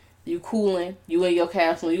Dracula, you cooling, you in your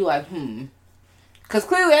castle, and you like, Because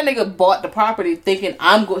clearly that nigga bought the property thinking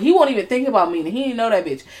he won't even think about me, and he didn't know that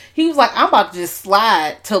bitch. He was like, I'm about to just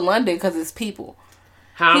slide to London because it's people.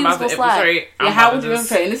 How I'm about to infiltrate? How would you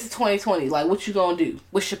infiltrate? And this is 2020. Like, what you gonna do?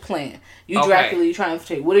 What's your plan? You Dracula, you trying to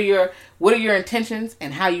infiltrate. What are your intentions,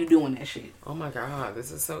 and how you doing that shit? Oh my god,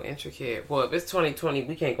 this is so intricate. Well, if it's 2020,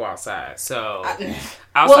 we can't go outside. So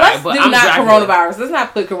outside, let's do not coronavirus. Let's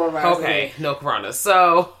not put coronavirus. Okay, no corona.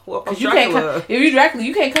 So if you Dracula,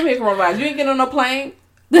 you can't come here coronavirus. You ain't getting on no plane.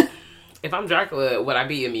 If I'm Dracula, would I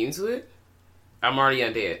be immune to it? I'm already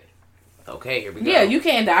undead. Okay, here we go. Yeah, you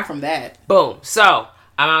can't die from that. Boom. So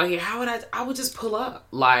I'm out here. How would I would just pull up.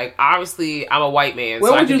 Like, obviously, I'm a white man,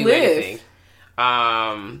 Where so would I can you do live?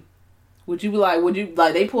 anything. Would you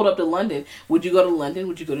they pulled up to London? Would you go to London?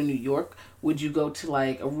 Would you go to New York? Would you go to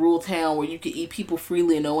like a rural town where you could eat people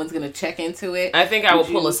freely and no one's gonna check into it? I think I would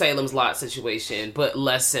pull a Salem's Lot situation, but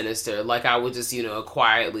less sinister. Like, I would just,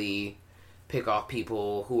 quietly pick off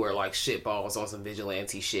people who are like shitballs on some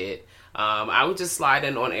vigilante shit. I would just slide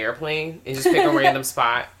in on an airplane and just pick a random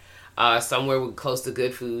spot. Somewhere close to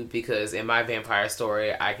good food, because in my vampire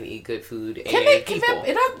story, I can eat good food and people.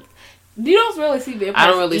 You don't really see vampires I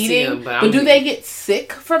don't really eating, see them, but do they get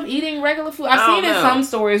sick from eating regular food? I've seen in some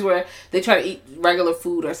stories where they try to eat regular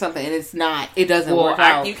food or something, and it doesn't work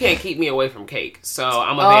out. You can't keep me away from cake, so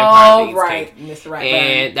I'm a vampire that eats right, cake. Mr. Right,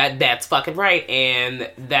 and that's fucking right,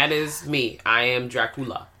 and that is me. I am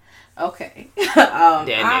Dracula. Okay. I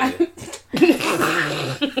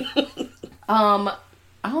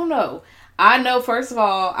don't know. I know, first of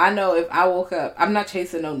all, if I woke up, I'm not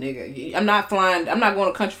chasing no nigga. I'm not flying. I'm not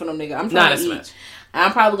going to country for no nigga. I'm trying to eat. Much.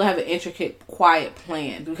 I'm probably going to have an intricate, quiet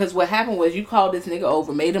plan. Because what happened was you called this nigga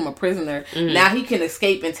over, made him a prisoner. Mm-hmm. Now he can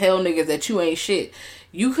escape and tell niggas that you ain't shit.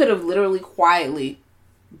 You could have literally quietly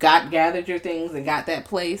gathered your things and got that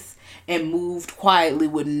place and moved quietly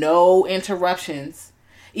with no interruptions.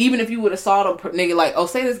 Even if you would have saw the nigga like, oh,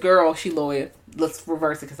 say this girl, she loyal. Let's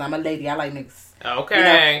reverse it because I'm a lady. I like niggas.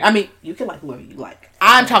 Okay. I mean, you can like whoever you like.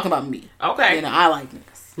 I'm talking about me. Okay. I like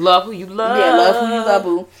niggas. Love who you love. Yeah, love who you love,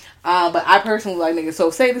 boo. But I personally like niggas. So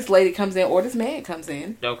say this lady comes in or this man comes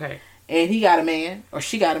in. Okay. And he got a man or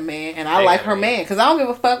she got a man and I like her man. Because I don't give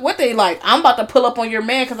a fuck what they like. I'm about to pull up on your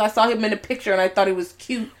man because I saw him in the picture and I thought he was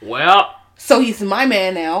cute. Well. So he's my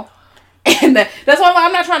man now. And that's why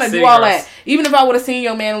I'm not trying to do all that. Even if I would have seen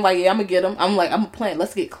your man, I'm like, yeah, I'm going to get him. I'm like, I'm going to plan.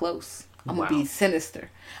 Let's get close. I'm going to be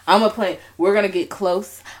sinister. I'm going to plan. We're going to get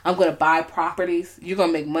close. I'm going to buy properties. You're going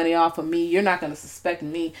to make money off of me. You're not going to suspect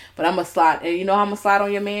me. But I'm going to slide. And you know how I'm going to slide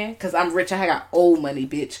on your man? Because I'm rich. I got old money,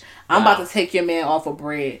 bitch. I'm about to take your man off of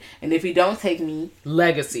bread. And if he don't take me.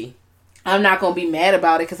 Legacy. I'm not going to be mad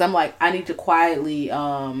about it. Because I'm like, I need to quietly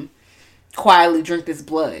drink this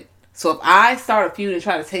blood. So if I start a feud and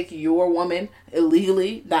try to take your woman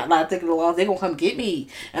illegally, not thinking the laws, they're going to come get me.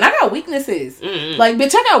 And I got weaknesses. Mm-hmm. Like,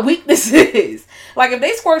 bitch, I got weaknesses. Like, if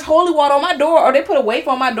they squirt holy water on my door or they put a wafer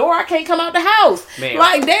on my door, I can't come out the house. Man.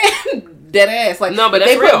 Like, dead ass. Like, no, but if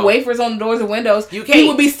that's they real. put wafers on the doors and windows, he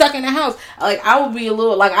would be stuck in the house. Like, I would be a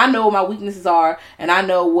little, like, I know what my weaknesses are and I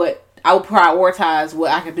know what, I would prioritize what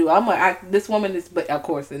I could do. I'm like, this woman is, but of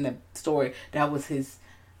course, in the story, that was his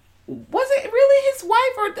was it really his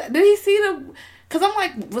wife, or did he see the? Because I'm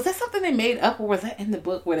like, was that something they made up, or was that in the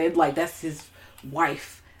book where they like that's his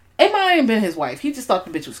wife? It might have been his wife. He just thought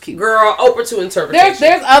the bitch was cute. Girl, open to interpretation.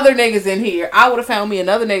 There's other niggas in here. I would have found me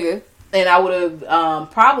another nigga. And I would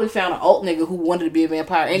have probably found an alt nigga who wanted to be a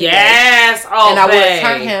vampire anyway. Yes, and I would have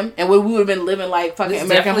turned him, and we would have been living like fucking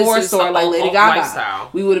American Horror Story, like Lady Gaga. Lifestyle.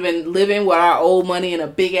 We would have been living with our old money in a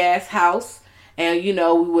big ass house, and we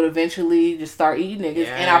would eventually just start eating niggas.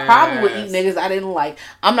 Yes. And I probably would eat niggas I didn't like.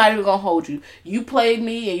 I'm not even gonna hold you. You played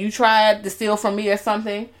me, and you tried to steal from me or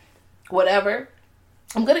something, whatever.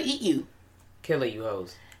 I'm gonna eat you, killing you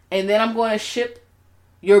hoes, and then I'm going to ship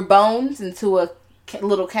your bones into a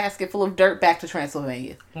little casket full of dirt back to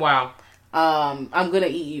Transylvania. Wow. I'm gonna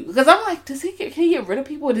eat you because I'm like, can he get rid of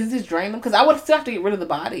people, or does this drain them? Because I would still have to get rid of the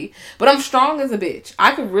body, but I'm strong as a bitch.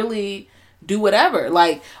 I could really do whatever,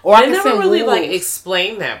 like, or I could never really wolves. Like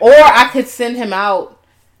explain that, or I could send him out.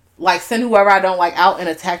 Like, send whoever I don't like out and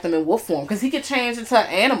attack them in wolf form. Because he could change into an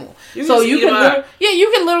animal. You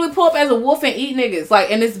can literally pull up as a wolf and eat niggas.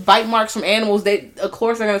 Like, and it's bite marks from animals. They, of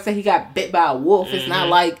course, they're going to say he got bit by a wolf. Mm-hmm. It's not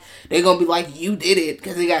like they're going to be like, you did it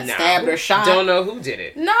because he got stabbed or shot. Don't know who did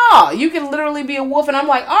it. No, you can literally be a wolf. And I'm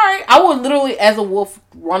like, all right. I would literally, as a wolf,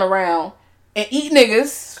 run around and eat niggas.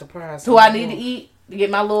 Surprise. Who I need to eat. To get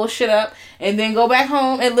my little shit up, and then go back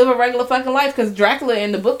home and live a regular fucking life. Because Dracula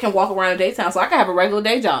in the book can walk around in the daytime, so I can have a regular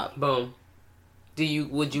day job. Boom.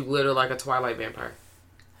 Would you glitter like a Twilight vampire?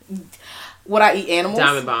 Would I eat animals?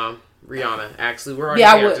 Diamond Bomb, Rihanna. Actually, we're already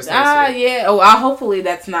yeah, I would. Yeah. Oh, hopefully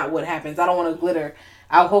that's not what happens. I don't want to glitter.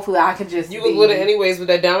 Hopefully I can just. You would glitter anyways with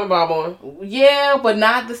that Diamond Bomb on. Yeah, but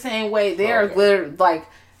not the same way. They are glitter like.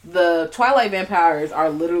 The Twilight vampires are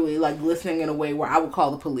literally like glistening in a way where I would call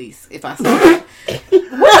the police if I saw them. What the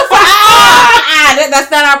fuck? That's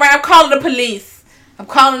not alright. I'm calling the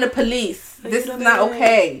police. This is not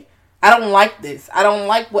okay. I don't like this. I don't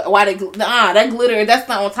like why they that glitter. That's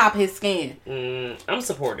not on top of his skin. I'm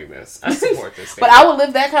supporting this. I support this. But I would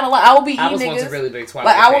live that kind of life. I would be eating niggas. Once a really big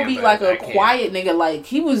Twilight I would be like a quiet nigga. Like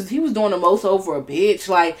he was doing the most over a bitch.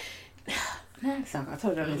 Like. I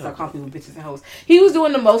told you I didn't start calling people bitches and hoes. He was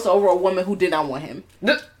doing the most over a woman who did not want him.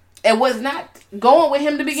 And was not going with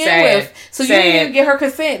him to begin with. So you didn't even get her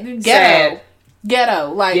consent.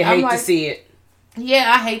 Ghetto. Like, you hate to see it.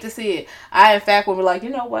 Yeah, I hate to see it. I, in fact, would be like,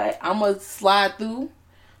 you know what? I'm going to slide through.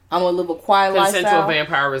 I'm going to live a quiet lifestyle. Consensual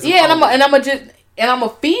vampirism. Yeah, and I'm going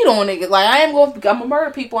to feed on niggas. Like, I'm going to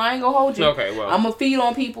murder people. I ain't going to hold you. Okay, well. I'm going to feed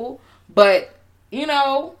on people. But, when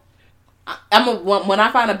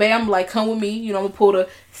I find a bae, I'm like, come with me. I'm gonna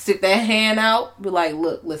stick that hand out. Be like,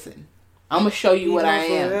 look, listen. I'm gonna show you what I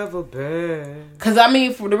am. Because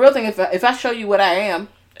for the real thing, if I show you what I am,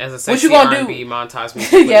 as a sexy what you gonna R&B do? Montage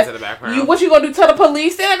music yes. in the background. What you gonna do? Tell the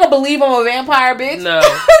police they're not gonna believe I'm a vampire, bitch. No,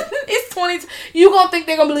 it's 20. You gonna think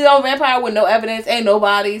they're gonna believe I'm a vampire with no evidence? Ain't no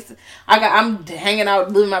bodies. I'm hanging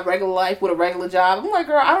out, living my regular life with a regular job. I'm like,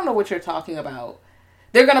 girl, I don't know what you're talking about.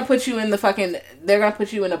 They're gonna put you in They're gonna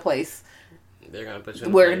put you in a place. They're gonna put you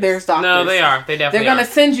in where there's doctors. No, they are. They definitely. They're gonna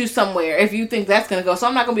send you somewhere if you think that's gonna go. So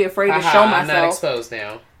I'm not gonna be afraid to show myself. I'm not exposed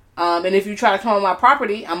now. And if you try to come on my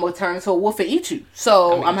property, I'm gonna turn into a wolf and eat you.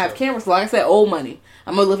 So I'm gonna have cameras. Like I said, old money.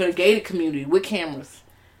 I'm gonna live in a gated community with cameras.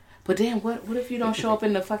 But damn, what if you don't show up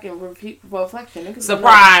in the fucking reflection? Niggas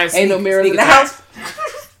surprise! Ain't no mirrors in the house.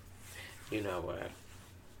 You know what?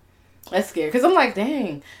 That's scary. Because I'm like,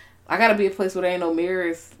 dang, I gotta be a place where there ain't no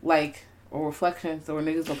mirrors, like. Or reflections, or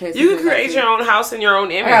niggas gonna pay. You can create your own house in your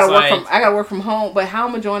own image. I gotta work from home, but how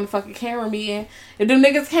am I join the fucking camera meeting if them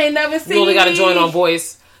niggas can't never see me? You only gotta join on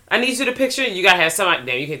voice. I need you to picture. You gotta have somebody.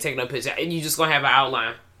 Damn, you can't take no picture, and you just gonna have an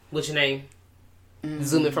outline. What's your name? Mm-hmm.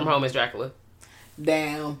 Zoom in from home as Dracula.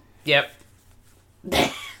 Damn. Yep.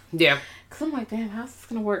 Yeah. Cause I'm like, damn, how's this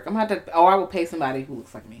gonna work? I'm gonna have to, or I will pay somebody who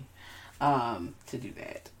looks like me, to do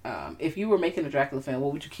that. If you were making a Dracula film,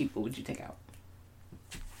 what would you keep? What would you take out?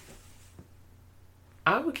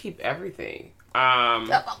 I would keep everything. Because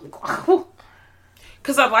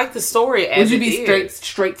I like the story as would you be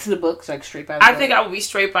straight to the books, like straight by the book? I think I would be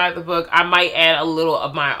straight by the book. I might add a little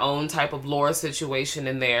of my own type of lore situation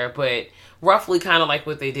in there, but roughly kind of like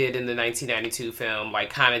what they did in the 1992 film, like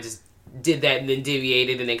kind of just did that and then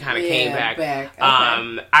deviated and then kind of came back. Okay.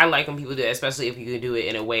 I like when people do it, especially if you can do it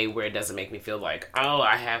in a way where it doesn't make me feel like, oh,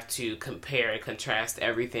 I have to compare and contrast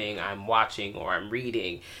everything I'm watching or I'm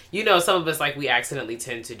reading. Some of us, like, we accidentally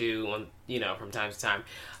tend to do on, from time to time.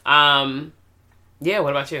 Yeah, what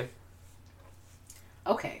about you?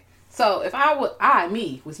 Okay. So if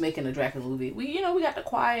me was making a Dracula movie, we got the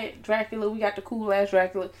quiet Dracula, we got the cool ass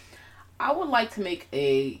Dracula. I would like to make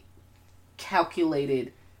a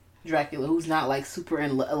calculated Dracula, who's not like super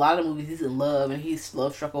in a lot of movies he's in love and he's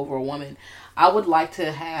love struck over a woman. I would like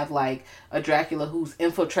to have like a Dracula who's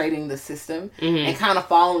infiltrating the system and kind of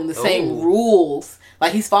following the same rules.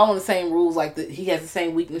 Like he's following the same rules. Like he has the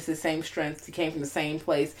same weaknesses, same strengths. He came from the same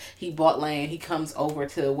place. He bought land. He comes over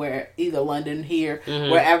to where either London, here,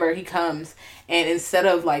 wherever he comes. And instead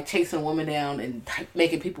of like chasing a woman down and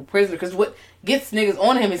making people prisoner, because what gets niggas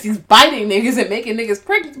on him is he's biting niggas and making niggas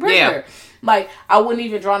prisoner. Yeah. Like I wouldn't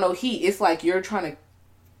even draw no heat. It's like you're trying to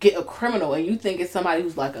get a criminal and you think it's somebody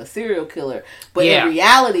who's like a serial killer, but in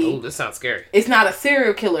reality, this sounds scary. It's not a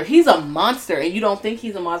serial killer. He's a monster, and you don't think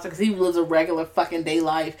he's a monster because he lives a regular fucking day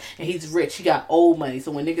life and he's rich. He got old money.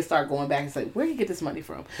 So when niggas start going back, it's like, where did he get this money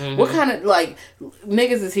from? What kind of like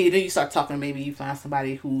niggas is he? Then you start talking. Maybe you find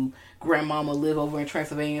somebody who grandmama live over in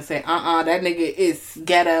Transylvania and say, that nigga is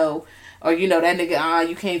ghetto, or that nigga,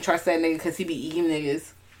 you can't trust that nigga because he be eating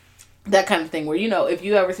niggas. That kind of thing where, if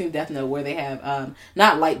you ever seen Death Note where they have,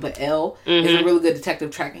 not Light, but L is a really good detective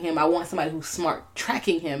tracking him. I want somebody who's smart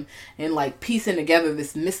tracking him and, like, piecing together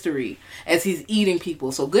this mystery as he's eating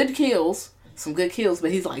people. So some good kills, but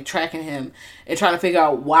he's, like, tracking him and trying to figure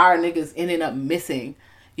out why are niggas ending up missing,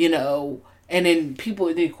 and then people,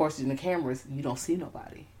 of course, in the cameras, you don't see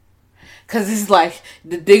nobody. Because it's like,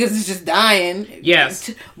 the niggas is just dying. Yes.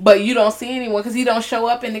 But you don't see anyone because he don't show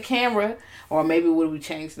up in the camera. Or maybe would we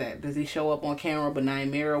change that? Does he show up on camera but not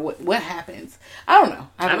in mirror? What happens? I don't know.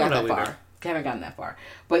 I haven't gotten that far. Haven't gotten that far.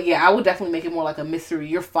 But yeah, I would definitely make it more like a mystery.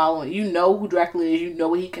 You're following. You know who Dracula is. You know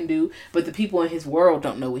what he can do. But the people in his world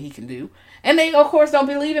don't know what he can do. And they, of course, don't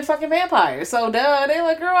believe in fucking vampires. So, they're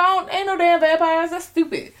like, girl, ain't no damn vampires. That's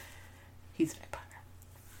stupid. He's a vampire.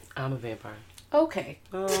 I'm a vampire. Okay.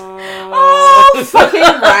 Oh, fucking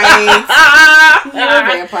right. You're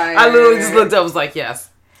a vampire. I literally just looked up and was like, yes.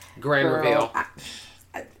 Grand reveal.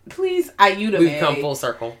 Please, you We've come full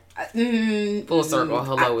circle. Full circle.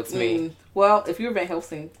 Hello, it's me. Well, if you're Van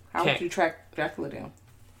Helsing, how would you track Dracula down?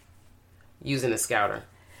 Using a scouter.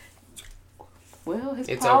 Well, his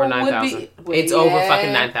it's power over 9,000. It's yeah. over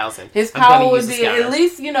fucking 9,000. His power would be at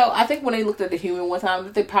least, I think when they looked at the human one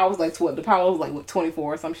time, the power was like the power was like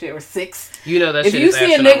 24 or some shit or 6. You know that. If you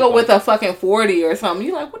see a nigga with a fucking 40 or something,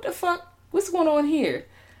 you're like, what the fuck? What's going on here?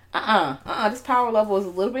 This power level is a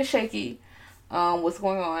little bit shaky. What's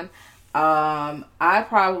going on? I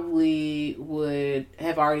probably would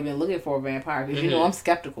have already been looking for a vampire because I'm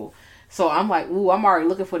skeptical. So I'm like, I'm already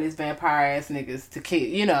looking for these vampire ass niggas to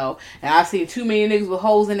kill, And I've seen too many niggas with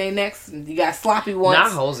holes in their necks. And you got sloppy ones.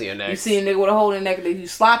 Not holes in your neck. You see a nigga with a hole in their neck, they do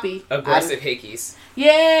sloppy. Aggressive hickeys.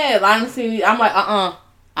 Yeah, I'm like,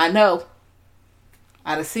 I know.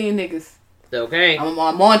 I done seen niggas. Okay. I'm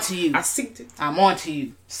on to you. I see it. I'm on to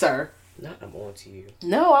you, sir. Not I'm on to you.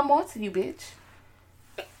 No, I'm on to you, bitch.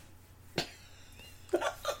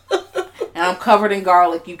 And I'm covered in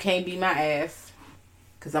garlic. You can't be my ass.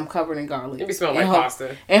 Because I'm covered in garlic. You be smelling like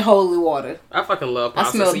pasta. And holy water. I fucking love pasta.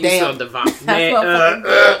 I smell so damn. You smell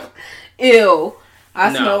divine. Ew.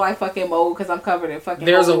 I smell like fucking mold because I'm covered in fucking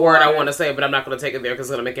There's a word water. I want to say, but I'm not going to take it there because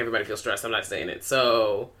it's going to make everybody feel stressed. I'm not saying it.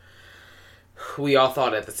 So, we all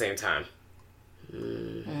thought at the same time.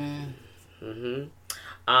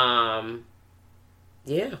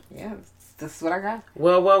 Yeah. Yeah, that's what I got.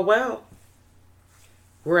 Well.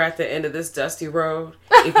 We're at the end of this dusty road.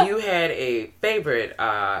 If you had a favorite,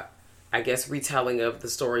 retelling of the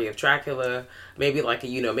story of Dracula, maybe like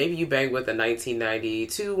maybe you bang with the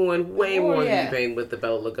 1992 one way more than you bang with the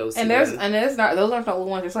Bela Lugosi and there's not those aren't the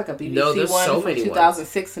only ones. There's like a BBC there's one so from many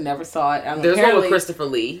 2006 and never saw it. There's one with Christopher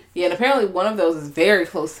Lee. Yeah, and apparently one of those is very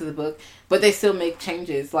close to the book, but they still make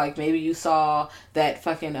changes. Like maybe you saw that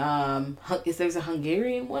fucking there's a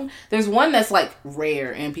Hungarian one. There's one that's like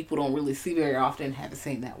rare and people don't really see very often. Haven't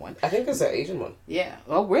seen that one. I think there's an Asian one. Yeah.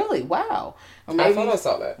 Oh really? Wow. Or maybe, I thought I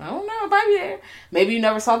saw that. I don't know. It might be there. Maybe you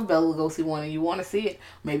never saw the Bela Lugosi one and you want to see it.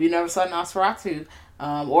 Maybe you never saw Nosferatu.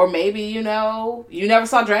 Or maybe, you never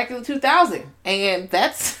saw Dracula 2000. And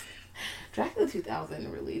that's... Dracula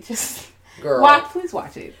 2000 really just... Girl. Please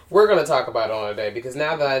watch it. We're going to talk about it on a day because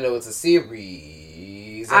now that I know it's a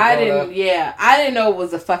series... I didn't know it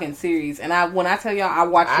was a fucking series. And when I tell y'all I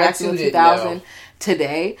watched Dracula 2000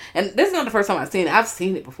 today, and this is not the first time I've seen it. I've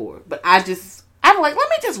seen it before. But I'm like, let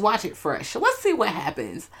me just watch it fresh. Let's see what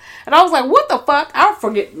happens. And I was like, what the fuck? I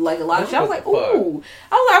forget like a lot of shit. I was like, ooh.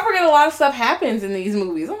 I forget a lot of stuff happens in these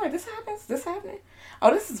movies. I'm like, this happens? This happening?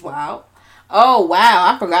 Oh, this is wild. Oh,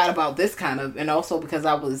 wow. I forgot about this kind of. And also because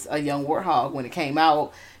I was a young warthog when it came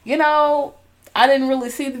out. I didn't really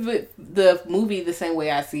see the movie the same way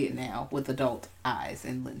I see it now with adult eyes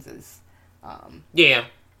and lenses. Yeah.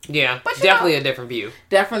 Yeah, but definitely a different view.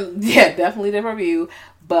 Definitely different view,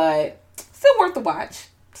 but still worth the watch.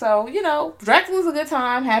 So, Dracula's a good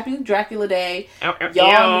time. Happy Dracula Day.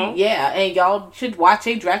 Y'all, and y'all should watch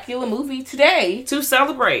a Dracula movie today. To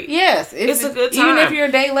celebrate. Yes. It's a good time. Even if you're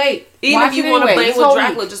a day late. Even if you want to bang with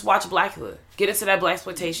Dracula, just watch Blackula. Get into that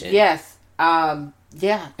blaxploitation. Yes.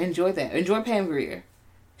 Enjoy that. Enjoy Pam Grier.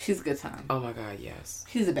 She's a good time. Oh my God, yes.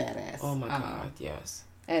 She's a badass. Oh my God, yes.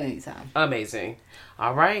 At any time. Amazing.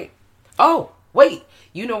 All right. Oh, wait.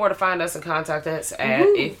 You know where to find us and contact us at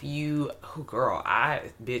if you... Oh, girl. I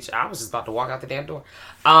was just about to walk out the damn door.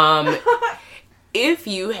 If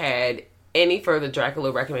you had any further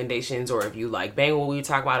Dracula recommendations, or if you like bang what we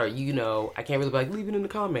talk about, or I can't really leave it in the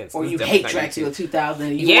comments. Or you hate Dracula 2000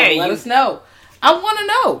 and you want to let us know. I want to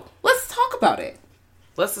know. Let's talk about it.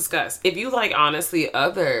 Let's discuss. If you like, honestly,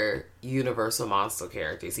 other Universal Monster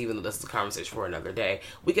characters, even though this is a conversation for another day,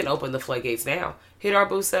 we can open the floodgates now. Hit our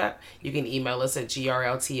boost up. You can email us at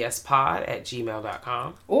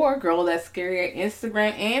grltspod@gmail.com. Or Girl That's Scary at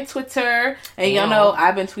Instagram and Twitter. And y'all know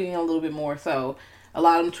I've been tweeting a little bit more, so a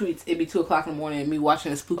lot of them tweets, it'd be 2 o'clock in the morning and me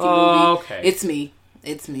watching a spooky movie. Okay. It's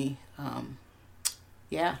me.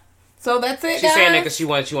 Yeah. So that's it, She's guys. saying that because she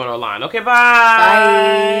wants you on her line. Okay, bye.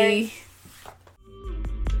 Bye.